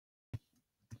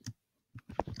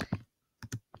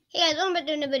Hey guys, welcome back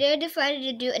to another video. I decided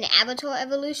to do an avatar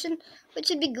evolution, which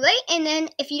would be great. And then,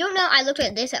 if you don't know, I looked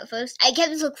at this at first. I kept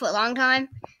this look for a long time.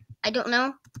 I don't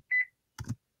know.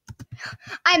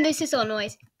 I miss this old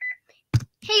noise.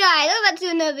 Hey guys, I'm about to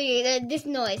do another video. This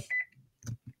noise.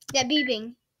 That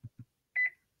beeping.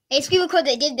 Hey, screen record,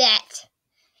 I did that.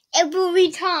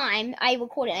 Every time I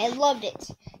recorded, I loved it.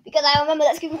 Because I remember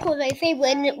that screen record was my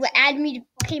favorite and it would add me to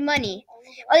pay money.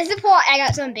 Oh, this is the part I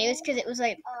got so embarrassed because it was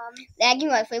like lagging,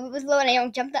 my favorite was low and I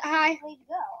don't jump that high.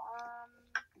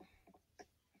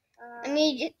 I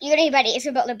mean, you're gonna hear about it. It's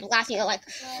about the blasting. You're like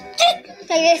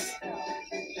this.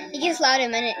 It gets louder in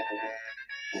a minute.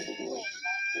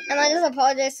 And I just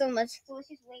apologize so much. So let's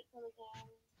just wait for the game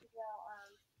to go.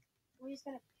 We're just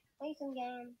gonna play some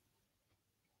game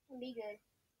and be good.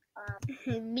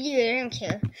 Be good, I don't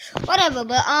care. Whatever,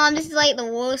 but this is like the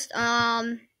worst.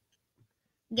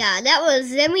 Yeah, that was.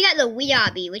 Then we got the Wii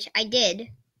Obby, which I did.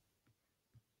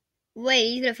 Wait,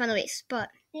 he's gonna find the right spot.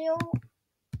 Still.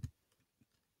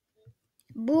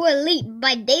 Boo Elite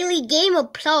by Daily Gamer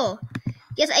Pro.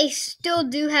 Yes, I still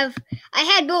do have. I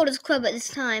had Builders Club at this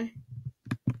time.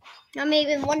 I'm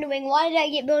even wondering why did I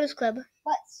get Builders Club?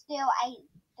 But still, I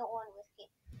don't want to risk it.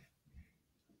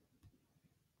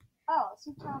 Oh,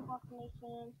 Super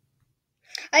Proclamation.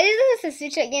 I did this to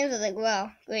switch up games. I was like,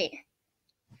 wow, great.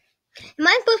 Am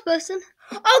I first person?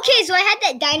 Okay, so I had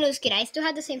that dino skin. I still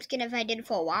had the same skin if I did it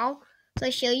for a while. So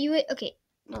I show you it. Okay,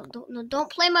 no, don't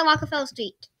play my Rockefeller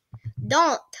Street.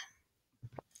 Don't.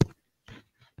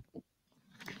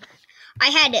 I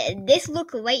had this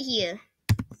look right here.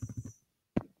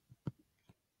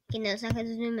 Okay, no, it's not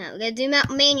gonna zoom out. We're gonna zoom out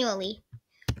manually.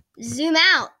 Zoom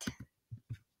out.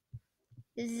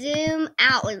 Zoom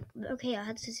out. Okay, I'll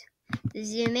have to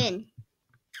zoom in.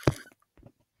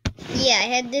 Yeah, I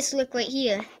had this look right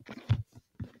here.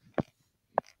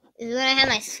 This is when I had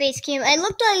my face cam. I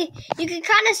looked like, you can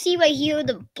kind of see right here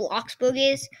the Bloxburg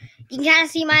is. You can kind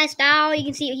of see my style. You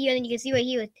can see it here, and you can see right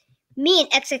here with me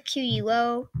and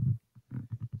XQUO.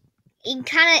 You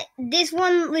kind of, this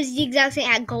one was the exact same,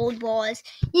 it had gold bars.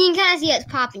 You can kind of see it's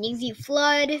popping. You can see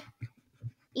Flood. You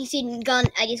can see Gun.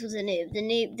 I just was a noob.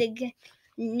 The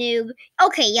noob.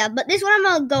 Okay, yeah, but this one I'm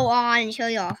going to go on and show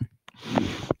y'all.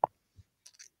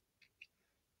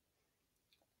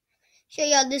 Show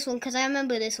y'all this one because I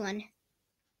remember this one.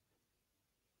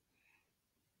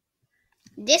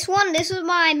 This was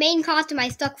my main costume I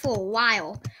stuck for a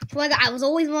while. I was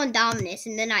always on Dominus,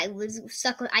 and then I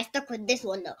stuck with this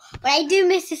one though. But I do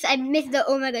miss this. I miss the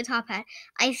Omega top hat.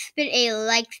 I spent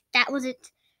that was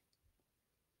it.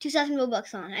 2,000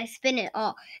 Robux on. I spent it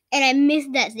all, and I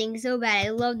missed that thing so bad.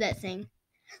 I love that thing.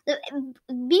 Bebop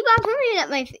told me that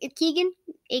my Keegan,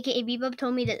 aka Bebop,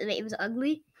 told me that it was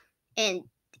ugly, and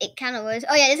it kind of was.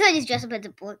 Oh yeah, this is how I just dressed up as a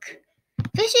book.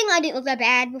 Fishing, I didn't look that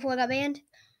bad before I got banned.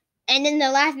 And then the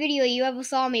last video you ever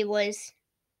saw me was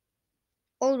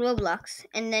old Roblox,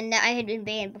 and then I had been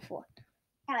banned before.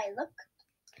 How I look?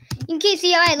 You can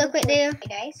see how I look right there. Hey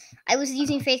guys. I was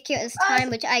using face cam at this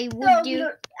time, which I would do.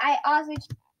 I also.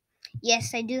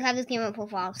 Yes, I do have this camera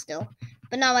profile still,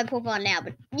 but not my profile now.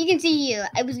 But you can see here,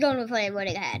 I was going with what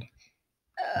I had.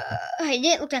 I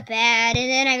didn't look that bad, and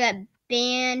then I got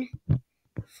banned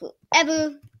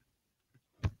forever.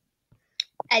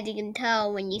 As you can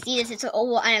tell, when you see this, it's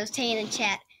old, and I was saying in the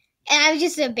chat. And I was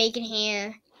just a bacon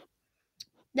hair.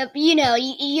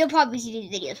 You'll probably see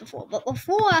these videos before. But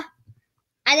before,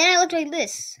 and then I looked like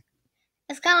this.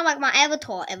 It's kind of like my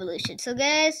avatar evolution. So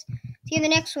guys, see you in the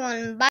next one. Bye.